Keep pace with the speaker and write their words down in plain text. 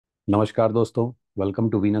नमस्कार दोस्तों। Welcome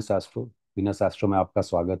to Venus astro. Venus astro में आपका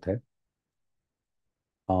स्वागत है।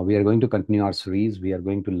 We are going to continue our series. We are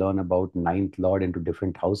going to learn about ninth lord into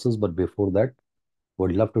different houses, but before that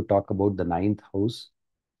would love to talk about the ninth house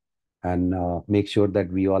and make sure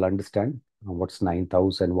that we all understand what's ninth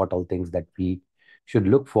house and what all things that we should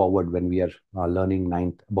look forward when we are learning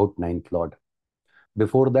ninth lord.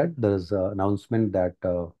 Before that, there's an announcement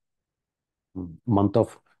that month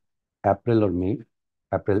of April or May,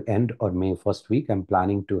 April end or May first week, I'm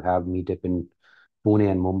planning to have meetup in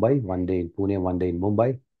Pune and Mumbai, one day in Pune, one day in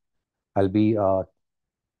Mumbai. I'll be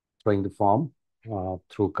throwing the form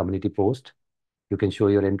through community post. You can show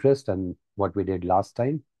your interest and what we did last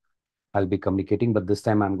time. I'll be communicating, but this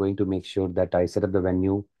time I'm going to make sure that I set up the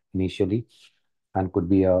venue initially and could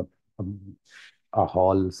be a, a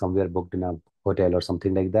hall somewhere booked in a hotel or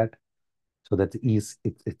something like that. So that's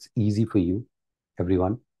it's easy for you,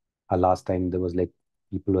 everyone. Last time there was like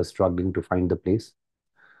people were struggling to find the place.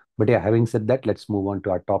 But yeah, having said that, let's move on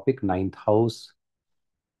to our topic, ninth house.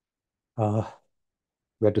 Uh,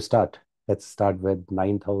 where to start? Let's start with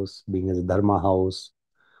ninth house being as a Dharma house,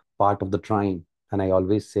 part of the trine. And I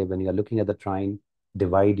always say when you're looking at the trine,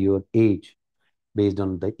 divide your age based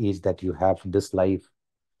on the age that you have this life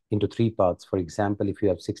into three parts. For example, if you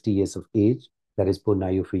have 60 years of age, that is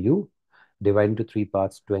Purnayu for you. Divide into three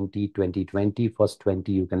parts, 20, 20, 20. First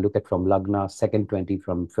 20, you can look at from Lagna, second 20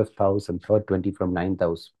 from fifth house, and third 20 from ninth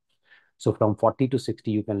house. So from 40 to 60,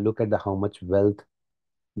 you can look at the how much wealth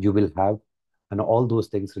you will have and all those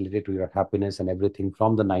things related to your happiness and everything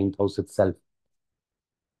from the ninth house itself.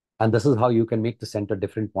 And this is how you can make the center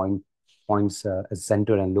different points as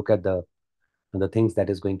center and look at the things that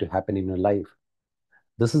is going to happen in your life.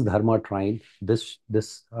 This is Dharma trine. This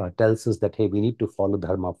tells us that, hey, we need to follow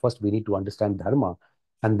Dharma. First, we need to understand Dharma,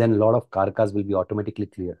 and then a lot of karakas will be automatically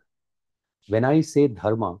clear. When I say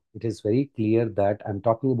Dharma, it is very clear that I'm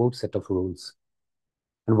talking about set of rules.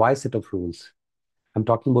 And why set of rules? I'm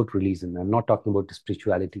talking about religion. I'm not talking about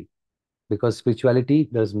spirituality. Because spirituality,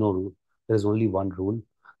 there's no rule. There's only one rule.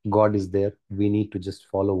 God is there. We need to just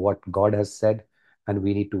follow what God has said, and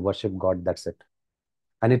we need to worship God. That's it.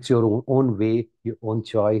 And it's your own way, your own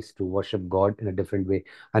choice to worship God in a different way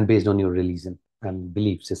and based on your religion and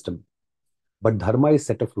belief system. But dharma is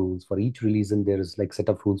set of rules. For each religion, there is like set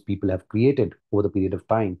of rules people have created over the period of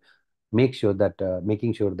time. Making sure that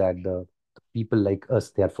the people like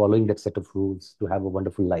us, they are following that set of rules to have a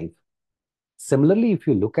wonderful life. Similarly, if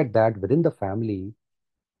you look at that within the family,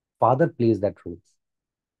 father plays that role.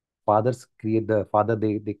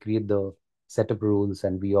 They create the set of rules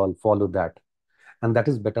and we all follow that. And that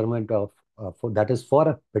is betterment of that is for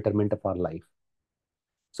a betterment of our life.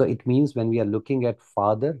 So it means when we are looking at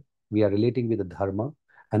father, we are relating with the dharma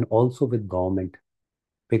and also with government,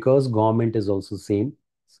 because government is also same,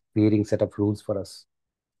 creating set of rules for us.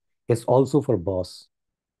 It's also for boss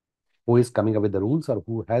who is coming up with the rules or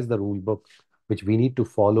who has the rule book which we need to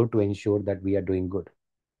follow to ensure that we are doing good.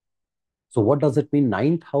 So what does it mean?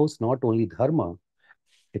 Ninth house, not only dharma,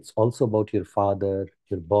 it's also about your father,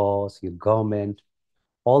 your boss, your government,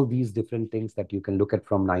 all these different things that you can look at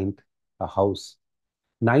from ninth house.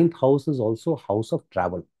 Ninth house is also house of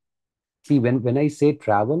travel. See, when I say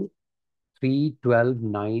travel, 3, 12,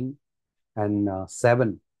 9, and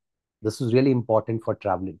 7, this is really important for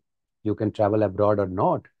traveling. You can travel abroad or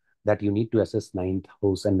not, that you need to assess ninth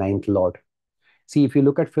house and ninth lord. See, if you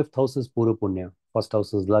look at fifth house is Pura Punya, first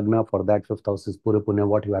house is Lagna, for that fifth house is Pura Punya,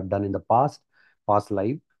 what you have done in the past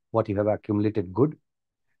life, what you have accumulated good.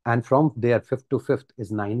 And from there, fifth to fifth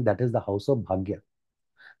is 9, that is the house of Bhagya.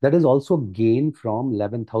 That is also gain from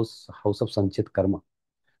 11th house of Sanchit Karma.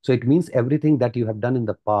 So it means everything that you have done in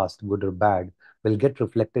the past, good or bad, will get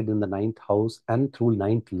reflected in the ninth house and through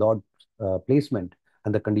ninth lord placement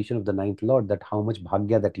and the condition of the ninth lord, that how much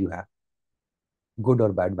bhagya that you have, good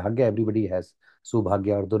or bad. Bhagya everybody has,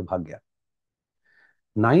 subhagya or durbhagya.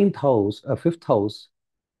 Ninth house, fifth house,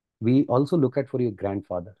 we also look at for your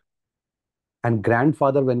grandfather. And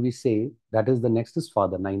grandfather, when we say that is the next is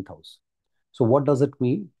father, ninth house. So what does it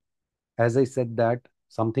mean? As I said, that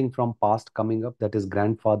something from past coming up, that is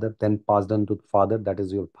grandfather, then passed on to father, that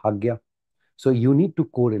is your bhagya. So you need to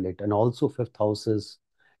correlate. And also fifth house is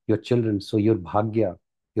your children. So your bhagya,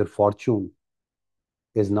 your fortune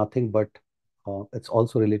is nothing but it's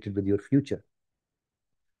also related with your future.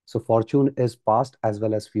 So fortune is past as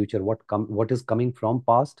well as future. What is coming from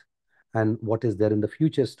past and what is there in the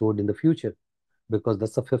future, stored in the future, because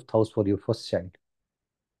that's the fifth house for your first child.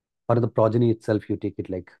 Or the progeny itself, you take it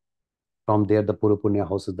like from there, the Pura Punya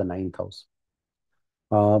house is the ninth house.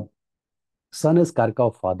 Uh, Sun is Karka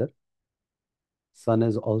of father. Sun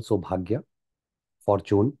is also Bhagya,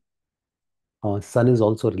 fortune. Sun is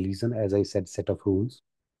also religion, as I said, set of rules.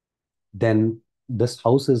 Then this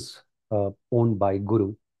house is owned by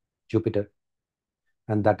Guru, Jupiter,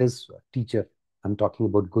 and that is teacher. I'm talking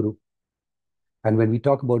about Guru. And when we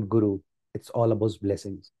talk about Guru, it's all about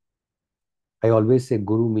blessings. I always say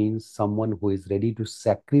Guru means someone who is ready to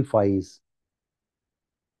sacrifice,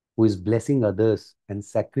 who is blessing others and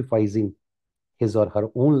sacrificing his or her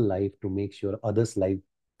own life to make sure others'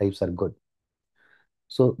 lives are good.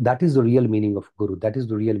 So that is the real meaning of Guru. That is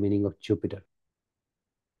the real meaning of Jupiter.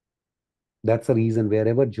 That's the reason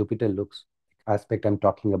wherever Jupiter looks, aspect I'm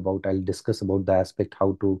talking about, I'll discuss about the aspect,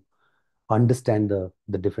 how to understand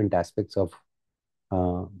the different aspects of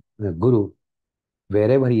the Guru.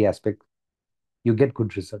 Wherever he aspect, you get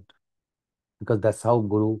good result because that's how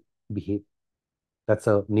Guru behave. That's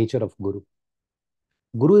the nature of Guru.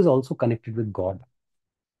 Guru is also connected with God.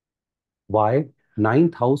 Why?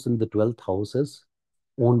 Ninth house and the 12th house is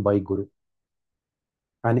owned by Guru.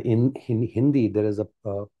 And in Hindi, there is a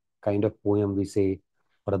kind of poem we say,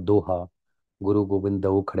 or a doha, Guru Gobind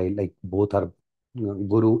Daw Khade, like both are,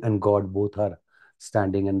 Guru and God both are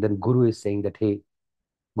standing. And then Guru is saying that, hey,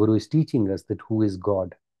 Guru is teaching us that who is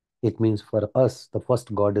God. It means for us, the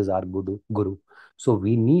first God is our Guru. So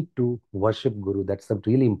we need to worship Guru. That's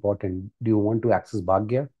really important. Do you want to access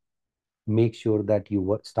bhagya? Make sure that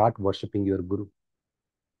you start worshipping your Guru.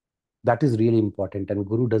 That is really important. And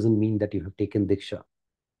Guru doesn't mean that you have taken Diksha.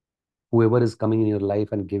 Whoever is coming in your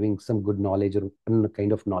life and giving some good knowledge or any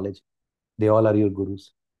kind of knowledge, they all are your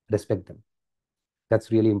gurus. Respect them.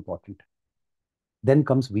 That's really important. Then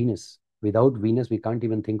comes Venus. Without Venus, we can't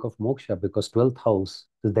even think of moksha because 12th house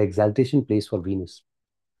is the exaltation place for Venus.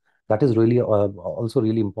 That is really also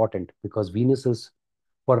really important because Venus is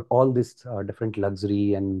for all this different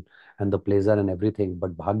luxury and the pleasure and everything.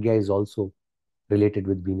 But bhagya is also related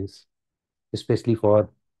with Venus, especially for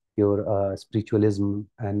your spiritualism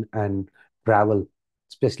and travel,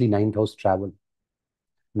 especially ninth house travel.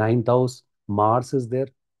 Ninth house, Mars is there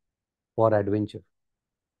for adventure.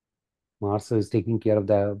 Mars is taking care of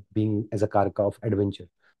the being as a karaka of adventure.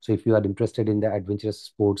 So if you are interested in the adventurous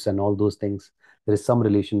sports and all those things, there is some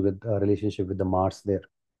relationship with the Mars there.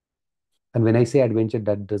 And when I say adventure,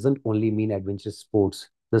 that doesn't only mean adventurous sports.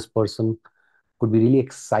 This person could be really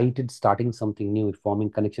excited starting something new, forming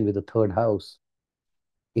connection with the third house.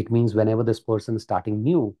 It means whenever this person is starting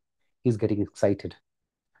new, he's getting excited.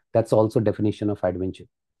 That's also definition of adventure.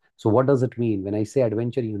 So what does it mean? When I say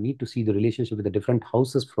adventure, you need to see the relationship with the different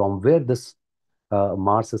houses from where this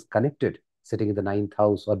Mars is connected, sitting in the ninth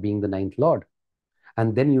house or being the ninth lord.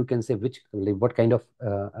 And then you can say which, like, what kind of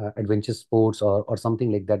adventure sports or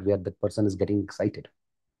something like that where that person is getting excited.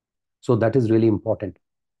 So that is really important.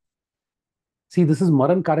 See, this is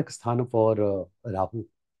Maran Karak Sthana for Rahu.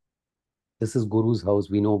 This is Guru's house.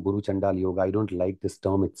 We know Guru Chandal Yoga. I don't like this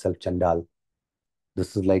term itself, Chandal.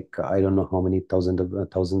 This is like, I don't know how many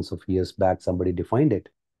thousands of years back somebody defined it.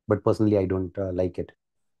 But personally, I don't like it.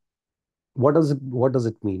 What does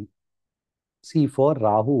it mean? See, for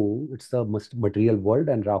Rahu, it's the material world,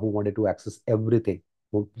 and Rahu wanted to access everything.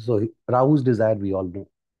 So Rahu's desire, we all know.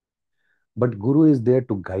 But Guru is there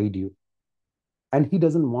to guide you. And he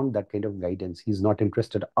doesn't want that kind of guidance. He's not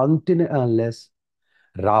interested until and unless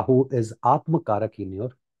Rahu is Atma Karak in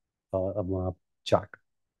your chart.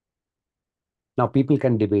 Now, people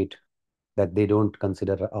can debate that they don't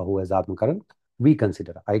consider Rahu as Atma Karak.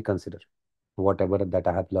 I consider. Whatever that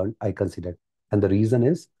I have learned, I consider. And the reason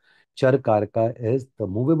is, Char Karaka is the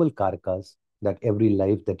movable Karakas that every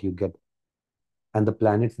life that you get and the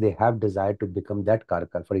planets they have desire to become that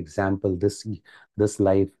karaka. For example, this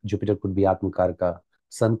life, Jupiter could be Atma Karaka,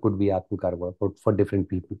 Sun could be Atma Karaka for different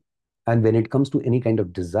people. And when it comes to any kind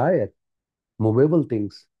of desire, movable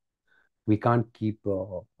things, we can't keep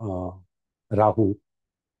Rahu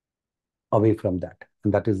away from that.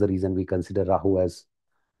 And that is the reason we consider Rahu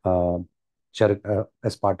uh,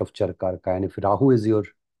 as part of Charkaraka. And if Rahu is your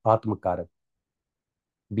Atma Karak,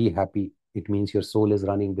 be happy. It means your soul is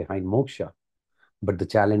running behind moksha. But the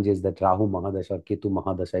challenge is that Rahu Mahadasha or Ketu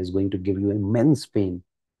Mahadasha is going to give you immense pain.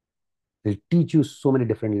 It'll teach you so many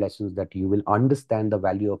different lessons that you will understand the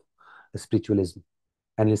value of spiritualism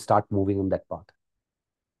and you'll start moving on that path.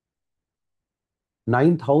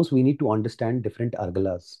 Ninth house, we need to understand different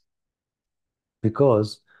argalas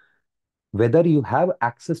because whether you have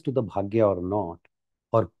access to the bhagya or not,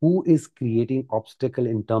 or who is creating obstacle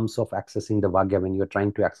in terms of accessing the bhagya when you're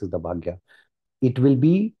trying to access the bhagya, it will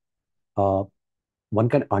be uh, one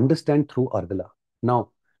can understand through argala.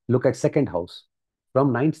 Now, look at second house.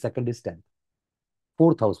 From ninth, second is 10th.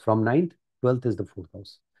 Fourth house, from ninth, 12th is the fourth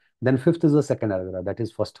house. Then fifth is the second argala, that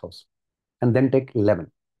is first house. And then take 11.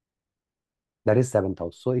 That is seventh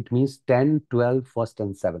house. So it means 10, 12, first,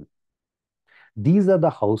 and 7. These are the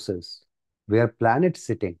houses where planet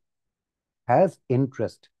sitting has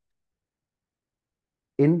interest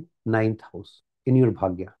in ninth house in your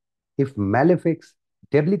bhagya. If malefics,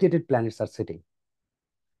 debilitated planets are sitting,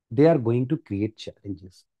 they are going to create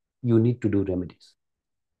challenges. You need to do remedies.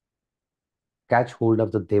 Catch hold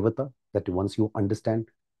of the devata that once you understand.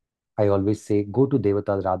 I always say go to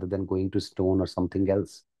devatas rather than going to stone or something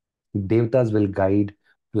else. Devatas will guide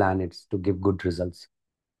planets to give good results.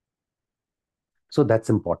 So that's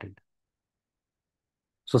important.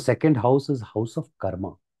 So second house is house of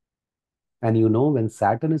karma. And you know, when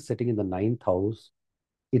Saturn is sitting in the ninth house,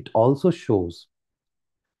 it also shows,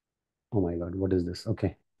 oh my God, what is this?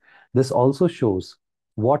 Okay. This also shows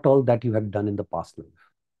what all that you have done in the past life.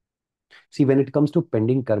 See, when it comes to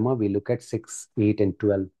pending karma, we look at 6, 8, and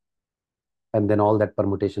 12. And then all that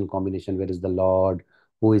permutation combination, where is the Lord,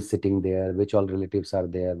 who is sitting there, which all relatives are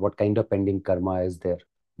there, what kind of pending karma is there,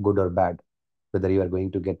 good or bad, whether you are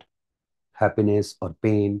going to get happiness or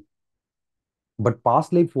pain. But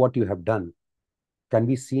past life, what you have done can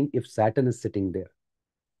be seen if Saturn is sitting there.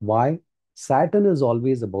 Why? Saturn is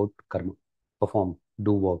always about karma, perform,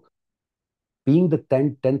 do work. Being the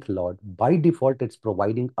 10th Lord, by default, it's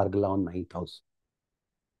providing Argala on ninth house,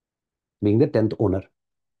 being the 10th owner.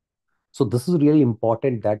 So this is really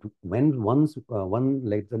important that when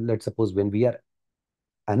let's suppose when we are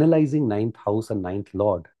analyzing ninth house and ninth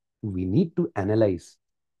Lord, we need to analyze,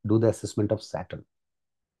 do the assessment of Saturn.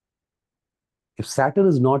 If Saturn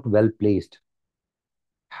is not well placed,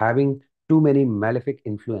 having too many malefic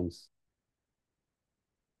influence,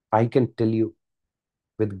 I can tell you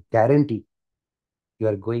with guarantee, you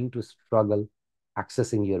are going to struggle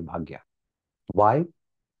accessing your bhagya. Why?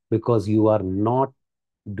 Because you are not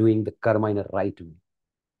doing the karma in a right way.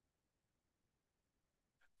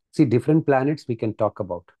 See, different planets we can talk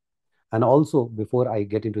about. And also, before I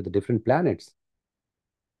get into the different planets,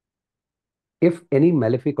 if any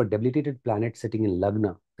malefic or debilitated planet sitting in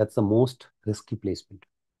Lagna, that's the most risky placement.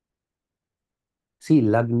 See,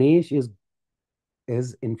 Lagnesh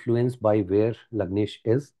is influenced by where Lagnesh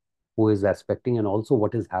is, who is aspecting, and also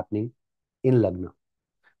what is happening in Lagna.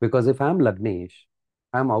 Because if I'm Lagnesh,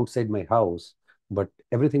 I'm outside my house, but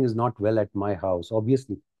everything is not well at my house,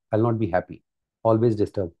 obviously, I'll not be happy, always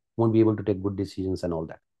disturbed, won't be able to take good decisions and all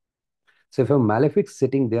that. So if a malefic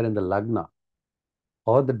sitting there in the Lagna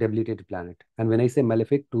or the debilitated planet, and when I say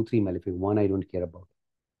malefic, 2, 3 malefic, one I don't care about.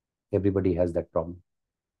 Everybody has that problem.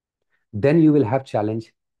 Then you will have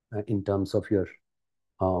challenge in terms of your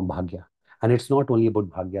bhagya. And it's not only about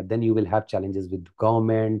bhagya. Then you will have challenges with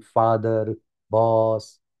government, father,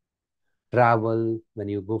 boss, travel. When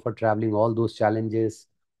you go for traveling, all those challenges,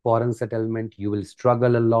 foreign settlement, you will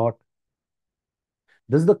struggle a lot.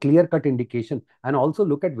 This is the clear-cut indication. And also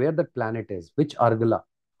look at where that planet is, which Argala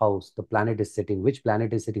house the planet is sitting, which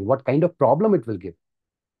planet is sitting, what kind of problem it will give.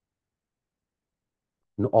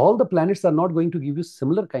 Now, all the planets are not going to give you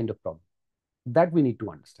similar kind of problem. That we need to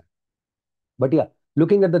understand. But yeah,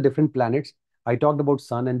 looking at the different planets, I talked about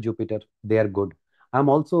Sun and Jupiter. They are good. I'm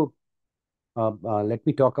also, let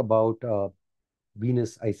me talk about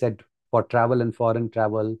Venus. I said for travel and foreign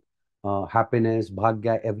travel, happiness,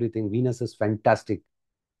 bhagya, everything. Venus is fantastic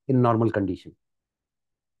in normal condition.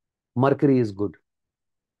 Mercury is good.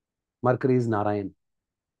 Mercury is Narayan.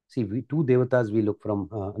 See, two devatas we look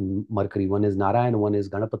from Mercury. One is Narayan, one is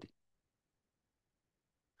Ganapati.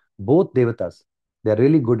 Both devatas, they're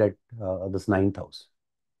really good at this ninth house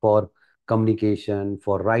for communication,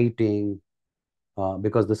 for writing,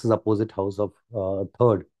 because this is opposite house of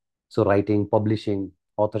third. So writing, publishing,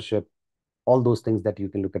 authorship, all those things that you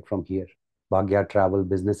can look at from here. Bhagya, travel,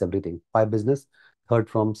 business, everything. Why business? Third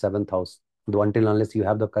from seventh house. Though until unless you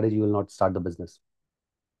have the courage, you will not start the business.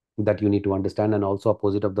 That you need to understand. And also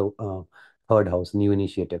opposite of the third house, new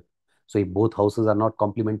initiative. So if both houses are not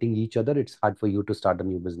complementing each other, it's hard for you to start a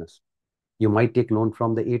new business. You might take loan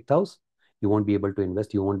from the eighth house. You won't be able to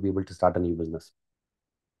invest. You won't be able to start a new business.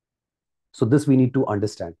 So this we need to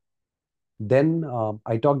understand. Then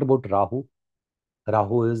I talked about Rahu.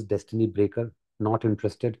 Rahu is destiny breaker, not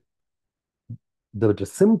interested. The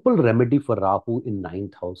simple remedy for Rahu in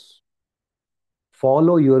ninth house,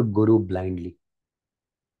 follow your guru blindly.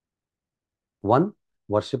 One,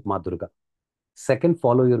 worship Ma Durga. Second,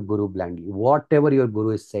 follow your guru blindly. Whatever your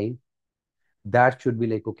guru is saying, that should be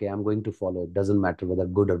like, okay, I'm going to follow it. Doesn't matter whether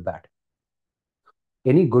good or bad.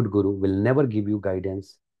 Any good guru will never give you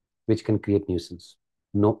guidance which can create nuisance.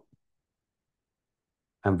 No,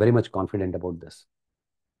 I'm very much confident about this.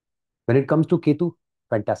 When it comes to Ketu,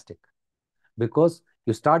 fantastic. Because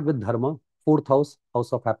you start with Dharma, fourth house,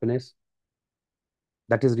 house of happiness.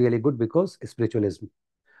 That is really good because spiritualism.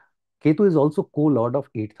 Ketu is also co-lord of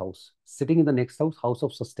 8th house, sitting in the next house, house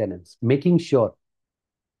of sustenance, making sure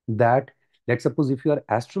that, let's suppose if you are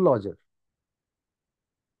astrologer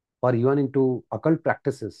or you are into occult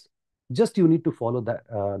practices, just you need to follow that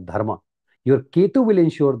dharma. Your Ketu will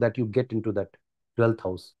ensure that you get into that 12th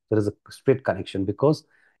house. There is a straight connection because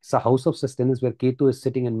it's a house of sustenance where Ketu is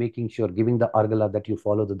sitting and making sure, giving the argala that you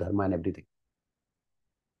follow the dharma and everything.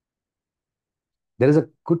 There is a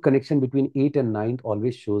good connection between 8 and 9th,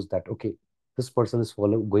 always shows that, okay, this person is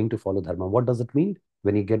going to follow dharma. What does it mean?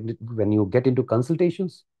 When you get into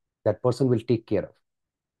consultations, that person will take care of.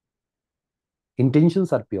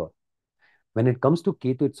 Intentions are pure. When it comes to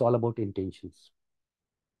Ketu, it's all about intentions.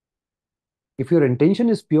 If your intention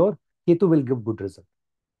is pure, Ketu will give good result.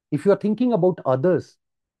 If you are thinking about others,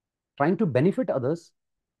 trying to benefit others,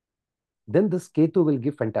 then this Ketu will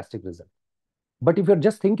give fantastic result. But if you're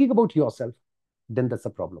just thinking about yourself, then that's a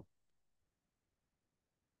problem.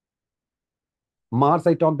 Mars,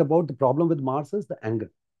 I talked about. The problem with Mars is the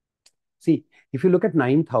anger. See, if you look at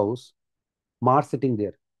 9th house, Mars sitting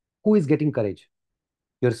there, who is getting courage?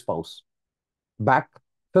 Your spouse. Back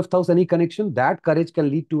 5th house, any connection, that courage can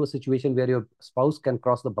lead to a situation where your spouse can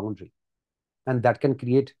cross the boundary, and that can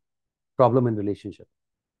create problem in relationship.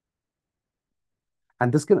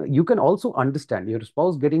 And this can, you can also understand your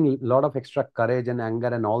spouse getting a lot of extra courage and anger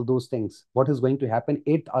and all those things. What is going to happen?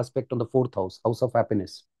 8th aspect on the 4th house, house of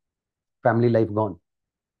happiness, family life gone.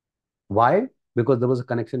 Why? Because there was a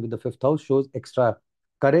connection with the 5th house, shows extra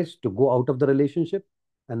courage to go out of the relationship,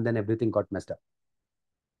 and then everything got messed up.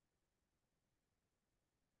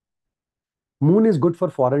 Moon is good for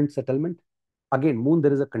foreign settlement. Again, moon,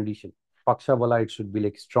 there is a condition. Paksha Vala, it should be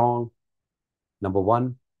like strong. Number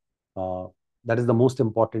one, uh, that is the most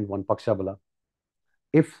important one, Paksha Vala.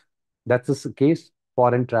 If that's the case,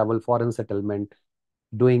 foreign travel, foreign settlement,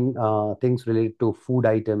 doing things related to food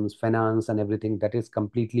items, finance, and everything, that is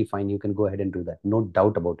completely fine. You can go ahead and do that. No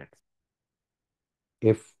doubt about it.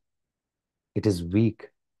 If it is weak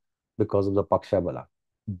because of the Paksha Bala,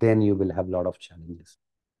 then you will have a lot of challenges.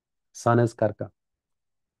 Sun is Karka.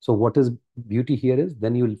 So what is beauty here is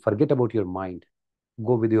then you will forget about your mind.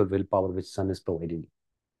 Go with your willpower, which Sun is providing you.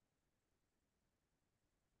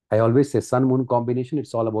 I always say Sun-Moon combination,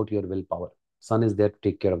 it's all about your willpower. Sun is there to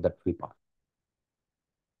take care of that willpower.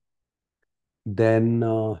 Then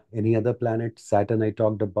any other planet? Saturn I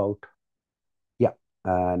talked about. Yeah.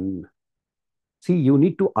 And see, you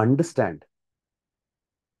need to understand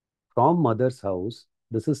from mother's house,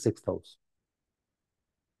 this is 6th house.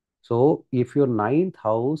 So if your 9th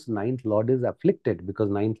house, 9th lord is afflicted, because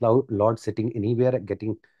 9th lord sitting anywhere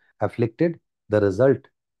getting afflicted, the result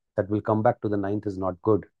that will come back to the 9th is not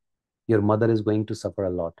good. Your mother is going to suffer a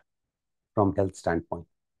lot from health standpoint.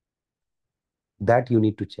 That you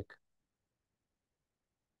need to check.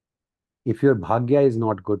 If your bhagya is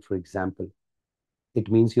not good, for example,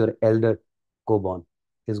 it means your elder co-born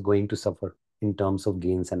is going to suffer in terms of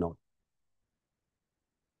gains and all.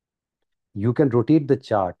 You can rotate the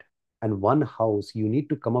chart, and one house, you need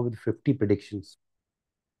to come up with 50 predictions.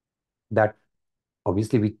 That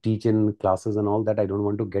obviously we teach in classes and all that. I don't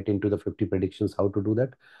want to get into the 50 predictions, how to do that.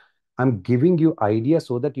 I'm giving you ideas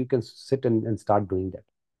so that you can sit and start doing that.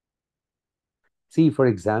 See, for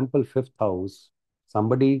example, 5th house,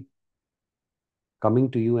 somebody coming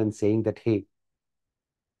to you and saying that, hey,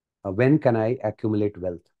 when can I accumulate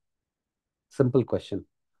wealth? Simple question.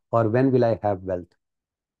 Or when will I have wealth?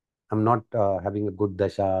 I'm not having a good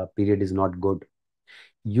dasha, period is not good.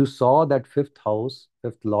 You saw that 5th house,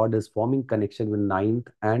 5th lord is forming connection with 9th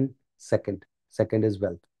and 2nd. 2nd is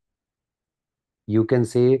wealth. You can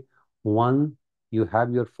say, one, you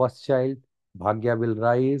have your first child, bhagya will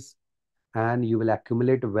rise, and you will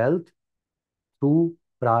accumulate wealth through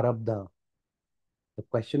prarabdha. The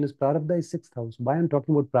question is, prarabdha is 6th house. Why I'm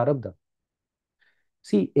talking about prarabdha?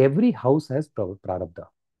 See, every house has prarabdha.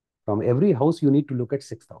 From every house, you need to look at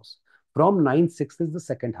 6th house. From 9th, 6th is the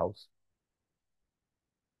 2nd house.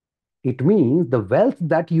 It means the wealth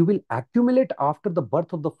that you will accumulate after the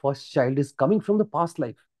birth of the first child is coming from the past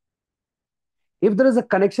life. If there is a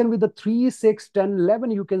connection with the 3, 6, 10, 11,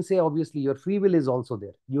 you can say, obviously, your free will is also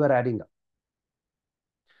there. You are adding up.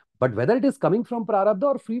 But whether it is coming from prarabdha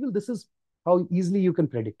or free will, this is how easily you can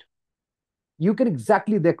predict. You can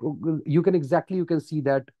exactly you can see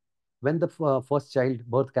that when the first child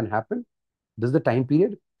birth can happen, this is the time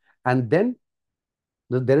period, and then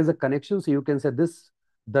there is a connection. So you can say this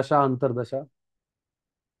dasha antar dasha.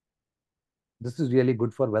 This is really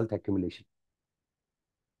good for wealth accumulation.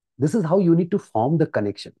 This is how you need to form the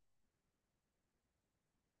connection.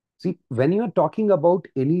 See, when you are talking about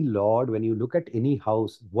any lord, when you look at any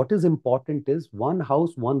house, what is important is one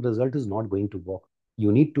house, one result is not going to work.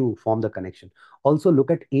 You need to form the connection. Also,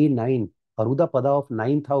 look at A9, Aruda Pada of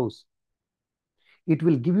ninth house. It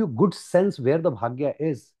will give you good sense where the bhagya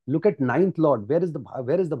is. Look at ninth lord. Where is the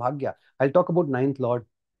bhagya? I'll talk about ninth lord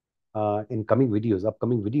in coming videos,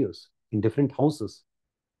 upcoming videos in different houses.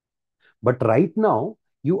 But right now,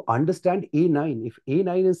 you understand A9. If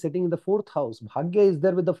A9 is sitting in the fourth house, bhagya is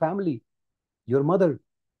there with the family, your mother.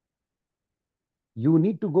 You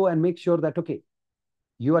need to go and make sure that, okay,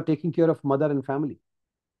 you are taking care of mother and family.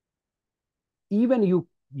 Even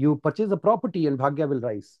you purchase a property and bhagya will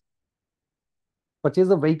rise. Purchase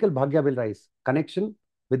a vehicle, bhagya will rise. Connection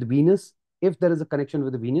with Venus, if there is a connection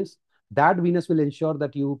with Venus, that Venus will ensure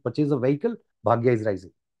that you purchase a vehicle, bhagya is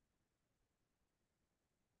rising.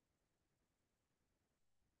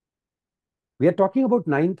 We are talking about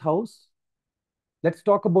ninth house. Let's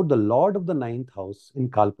talk about the lord of the ninth house in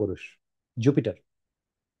Kalpurush, Jupiter.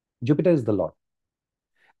 Jupiter is the lord.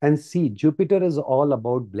 And see, Jupiter is all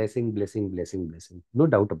about blessing, blessing, blessing, blessing. No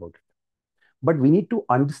doubt about it. But we need to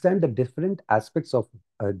understand the different aspects of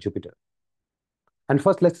Jupiter. And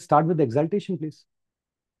first, let's start with the exaltation place.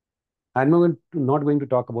 I'm not going to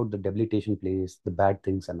talk about the debilitation place, the bad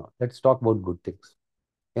things and all. Let's talk about good things.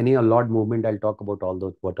 Any a Lord movement, I'll talk about all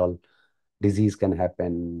those, what all disease can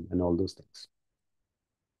happen and all those things.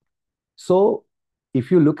 So, if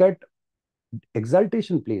you look at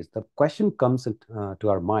exaltation place, the question comes to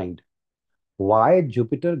our mind, why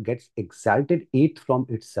Jupiter gets exalted eighth from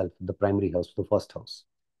itself, the primary house, the first house.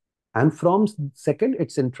 And from second,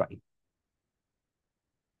 it's in trine.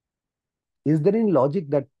 Is there any logic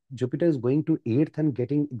that Jupiter is going to eighth and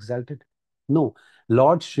getting exalted? No.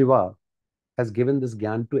 Lord Shiva has given this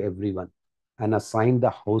gyan to everyone and assigned the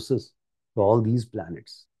houses to all these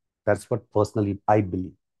planets. That's what personally I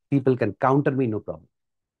believe. People can counter me, no problem.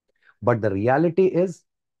 But the reality is,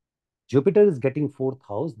 Jupiter is getting fourth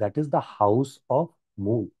house. That is the house of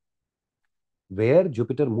moon. Where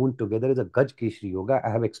Jupiter moon together is a Gaj Keshri yoga. I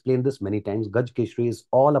have explained this many times. Gaj Keshri is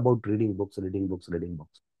all about reading books, reading books, reading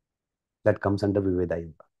books. That comes under Viveda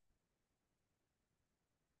yoga.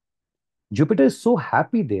 Jupiter is so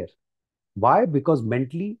happy there. Why? Because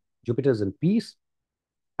mentally, Jupiter is in peace.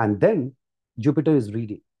 And then Jupiter is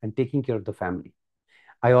reading and taking care of the family.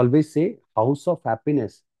 I always say house of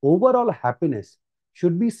happiness, overall happiness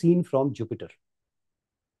should be seen from Jupiter.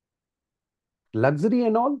 Luxury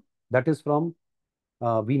and all, that is from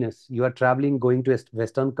Venus. You are traveling, going to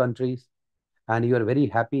Western countries, and you are very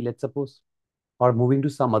happy, let's suppose, or moving to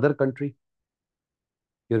some other country.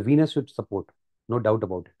 Your Venus should support, no doubt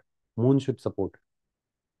about it. Moon should support.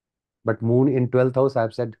 But Moon in 12th house, I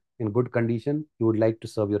have said, in good condition, you would like to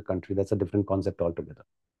serve your country. That's a different concept altogether.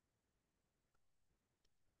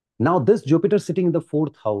 Now, this Jupiter sitting in the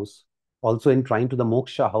fourth house, also in trine to the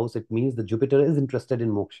moksha house, it means the Jupiter is interested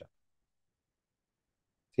in moksha.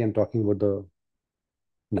 See, I'm talking about the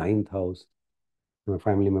ninth house. My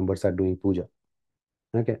family members are doing puja.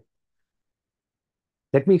 Okay.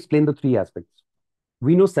 Let me explain the three aspects.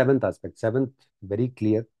 We know seventh aspect. Seventh, very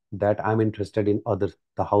clear that I'm interested in others,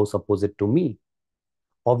 the house opposite to me.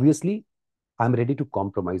 Obviously, I'm ready to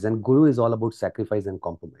compromise. And Guru is all about sacrifice and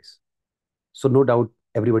compromise. So no doubt,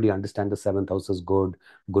 everybody understands the seventh house is good.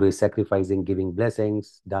 Guru is sacrificing, giving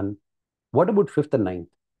blessings, done. What about fifth and ninth?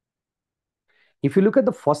 If you look at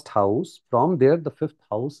the first house, from there, the fifth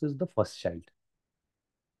house is the first child.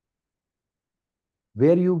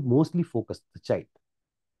 Where you mostly focus, the child.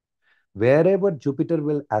 Wherever Jupiter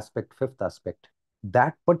will aspect, fifth aspect,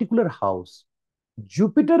 that particular house,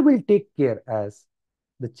 Jupiter will take care as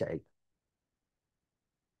the child.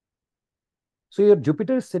 So your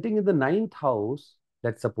Jupiter is sitting in the ninth house,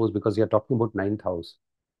 let's suppose, because you're talking about ninth house.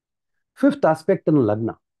 Fifth aspect in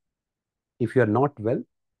Lagna. If you're not well,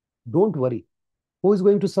 don't worry. Who is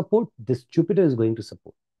going to support? This Jupiter is going to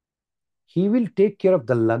support. He will take care of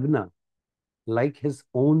the Lagna like his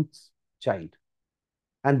own child.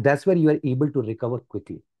 And that's where you are able to recover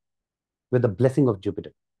quickly with the blessing of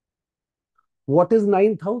Jupiter. What is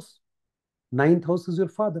ninth house? Ninth house is your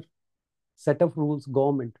father. Set of rules,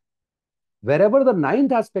 government. Wherever the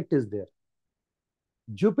ninth aspect is there,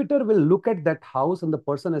 Jupiter will look at that house and the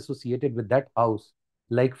person associated with that house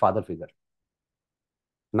like father figure.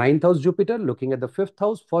 Ninth house Jupiter, looking at the fifth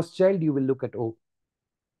house, first child, you will look at, oh,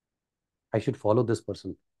 I should follow this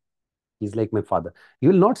person. He's like my father. You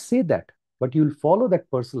will not say that, but you will follow that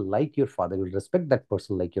person like your father. You will respect that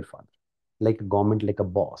person like your father, like a government, like a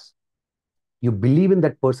boss. You believe in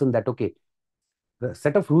that person that, okay, the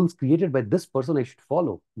set of rules created by this person I should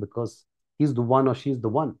follow because he's the one or she's the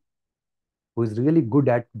one. who is really good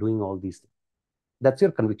at doing all these things. That's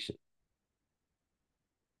your conviction.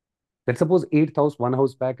 Let's suppose eighth house, one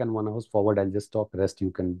house back and one house forward. I'll just talk. Rest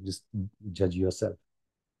you can just judge yourself.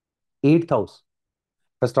 Eighth house.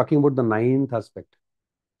 I was talking about the ninth aspect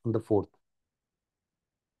on the fourth.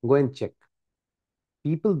 Go and check.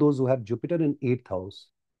 People, those who have Jupiter in eighth house,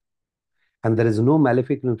 and there is no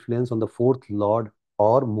malefic influence on the fourth lord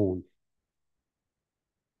or moon,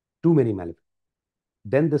 too many malefic,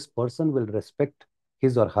 then this person will respect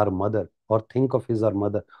his or her mother or think of his or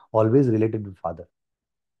mother always related to father.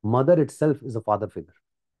 Mother itself is a father figure.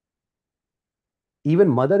 Even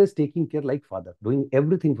mother is taking care like father, doing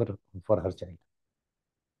everything for her child.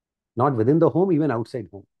 Not within the home, even outside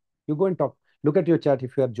home. You go and talk. Look at your chart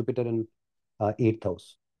if you have Jupiter in eighth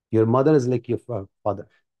house. Your mother is like your father.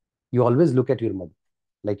 You always look at your mother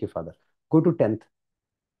like your father. Go to 10th.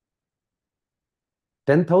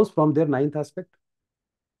 10th house from their ninth aspect.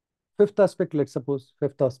 Fifth aspect, let's suppose.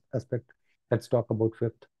 Fifth aspect. Let's talk about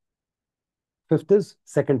fifth. Fifth is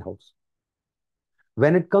second house.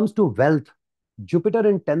 When it comes to wealth, Jupiter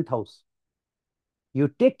in 10th house, you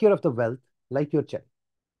take care of the wealth like your child.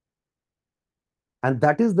 And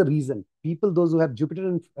that is the reason people, those who have Jupiter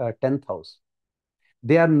in 10th house,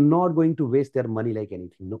 they are not going to waste their money like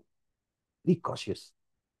anything. No, be cautious.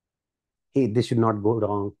 Hey, they should not go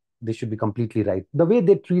wrong. They should be completely right. The way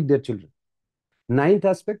they treat their children. Ninth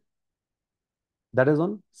aspect, that is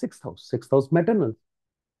on sixth house. Sixth house, maternal.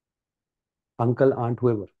 Uncle, aunt,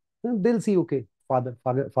 whoever. And they'll see, okay,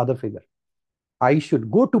 father figure. I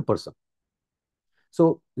should go to person.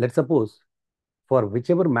 So let's suppose for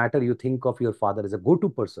whichever matter you think of your father as a go-to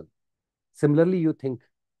person. Similarly, you think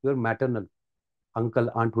your maternal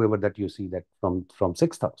uncle, aunt, whoever that you see that from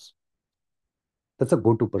sixth house. That's a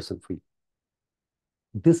go-to person for you.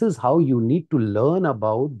 This is how you need to learn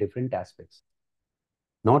about different aspects.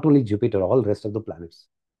 Not only Jupiter, all rest of the planets.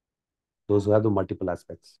 Those who have the multiple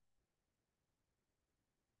aspects.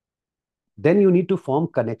 Then you need to form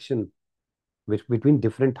connection between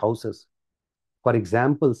different houses. For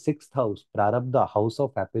example, sixth house, Prarabdha, house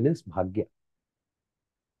of happiness, bhagya.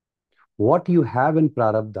 What you have in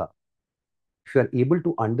Prarabdha, if you are able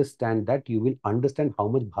to understand that, you will understand how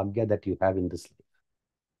much bhagya that you have in this life.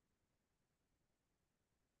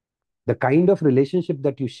 The kind of relationship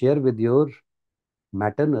that you share with your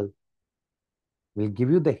maternal will give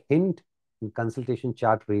you the hint in consultation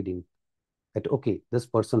chart reading that, okay, this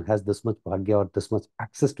person has this much bhagya or this much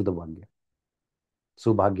access to the bhagya.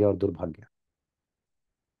 Subhagya or durbhagya.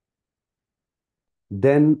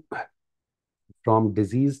 Then from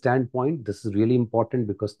disease standpoint, this is really important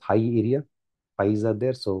because thigh area, thighs are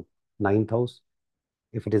there. So ninth house,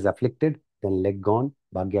 if it is afflicted, then leg gone,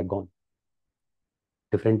 bhagya gone.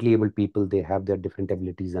 Differently able people, they have their different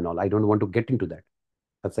abilities and all. I don't want to get into that.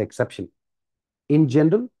 That's an exception. In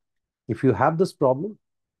general, if you have this problem,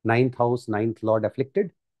 ninth house, ninth lord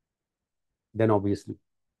afflicted, then obviously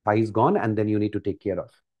thigh is gone and then you need to take care of.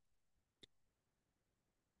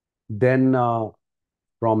 Then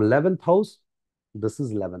from 11th house, this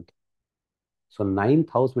is 11th. So ninth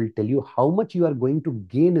house will tell you how much you are going to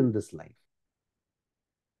gain in this life.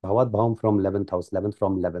 Bhavat Bhavam from 11th house, 11th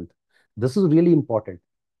from 11th. This is really important.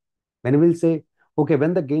 When we'll say, okay,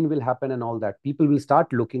 when the gain will happen and all that, people will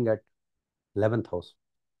start looking at 11th house.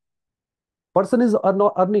 Person is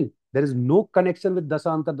not earning. There is no connection with Dasha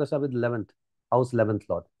Antar Dasha with 11th house, 11th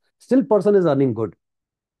lord. Still person is earning good.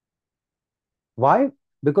 Why?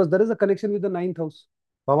 Because there is a connection with the ninth house.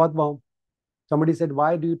 Bhavat Bhavam. Somebody said,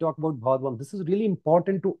 why do you talk about Bhavat Bhavam? This is really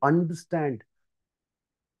important to understand.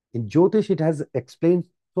 In Jyotish, it has explained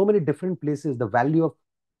so many different places the value of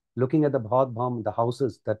looking at the Bhavat Bhavam, the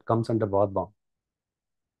houses that comes under Bhavat Bhavam.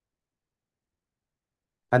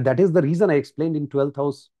 And that is the reason I explained in 12th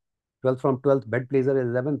house, 12th from 12th, bed placer,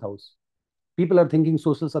 11th house. People are thinking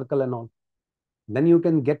social circle and all. Then you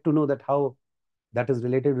can get to know that how that is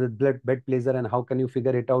related with bed placer and how can you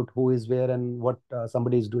figure it out who is where and what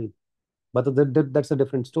somebody is doing. But that's a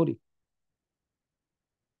different story.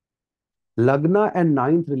 Lagna and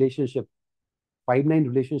ninth relationship, 5-9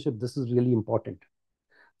 relationship, this is really important.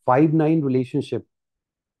 5-9 relationship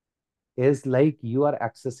is like you are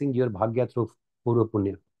accessing your bhagya through Purva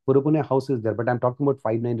Punya. Purva Punya house is there, but I'm talking about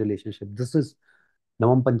 5-9 relationship. This is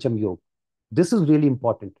Navam Pancham Yoga. This is really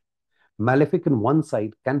important. Malefic in one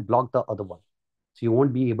side can block the other one. So you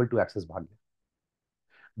won't be able to access bhagya.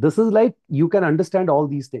 This is like you can understand all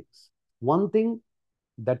these things. One thing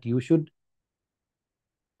that you should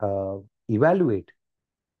evaluate,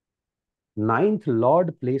 ninth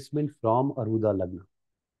lord placement from Aruda Lagna.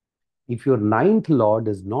 If your ninth lord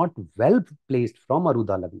is not well placed from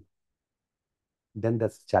Aruda Lagna, then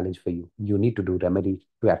that's a challenge for you. You need to do remedy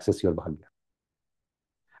to access your bhagya.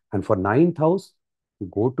 And for ninth house,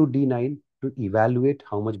 go to D9 to evaluate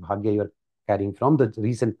how much bhagya you are carrying from the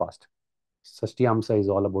recent past. Sashtiyamsa is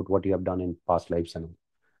all about what you have done in past lives and all.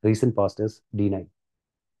 Recent past is D9.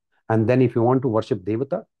 And then if you want to worship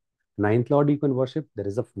Devata, ninth lord you can worship. There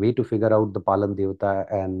is a way to figure out the Palan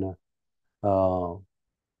Devata and uh,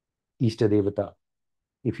 Ishta Devata.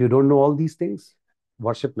 If you don't know all these things,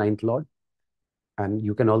 worship ninth lord. And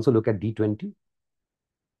you can also look at D20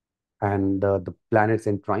 and the planets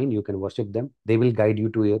in trine, you can worship them. They will guide you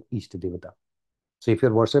to your Ishta Devata. So if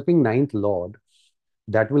you're worshipping ninth lord,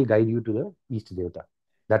 that will guide you to the Ishta Devata.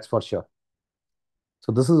 That's for sure.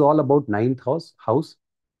 So this is all about ninth house.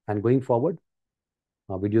 And going forward,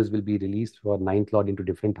 videos will be released for ninth lord into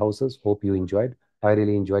different houses. Hope you enjoyed. I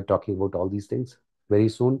really enjoyed talking about all these things. Very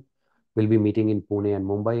soon, we'll be meeting in Pune and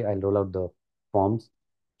Mumbai. I'll roll out the form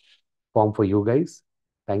for you guys.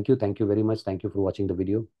 Thank you. Thank you very much. Thank you for watching the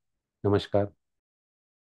video. Namaskar.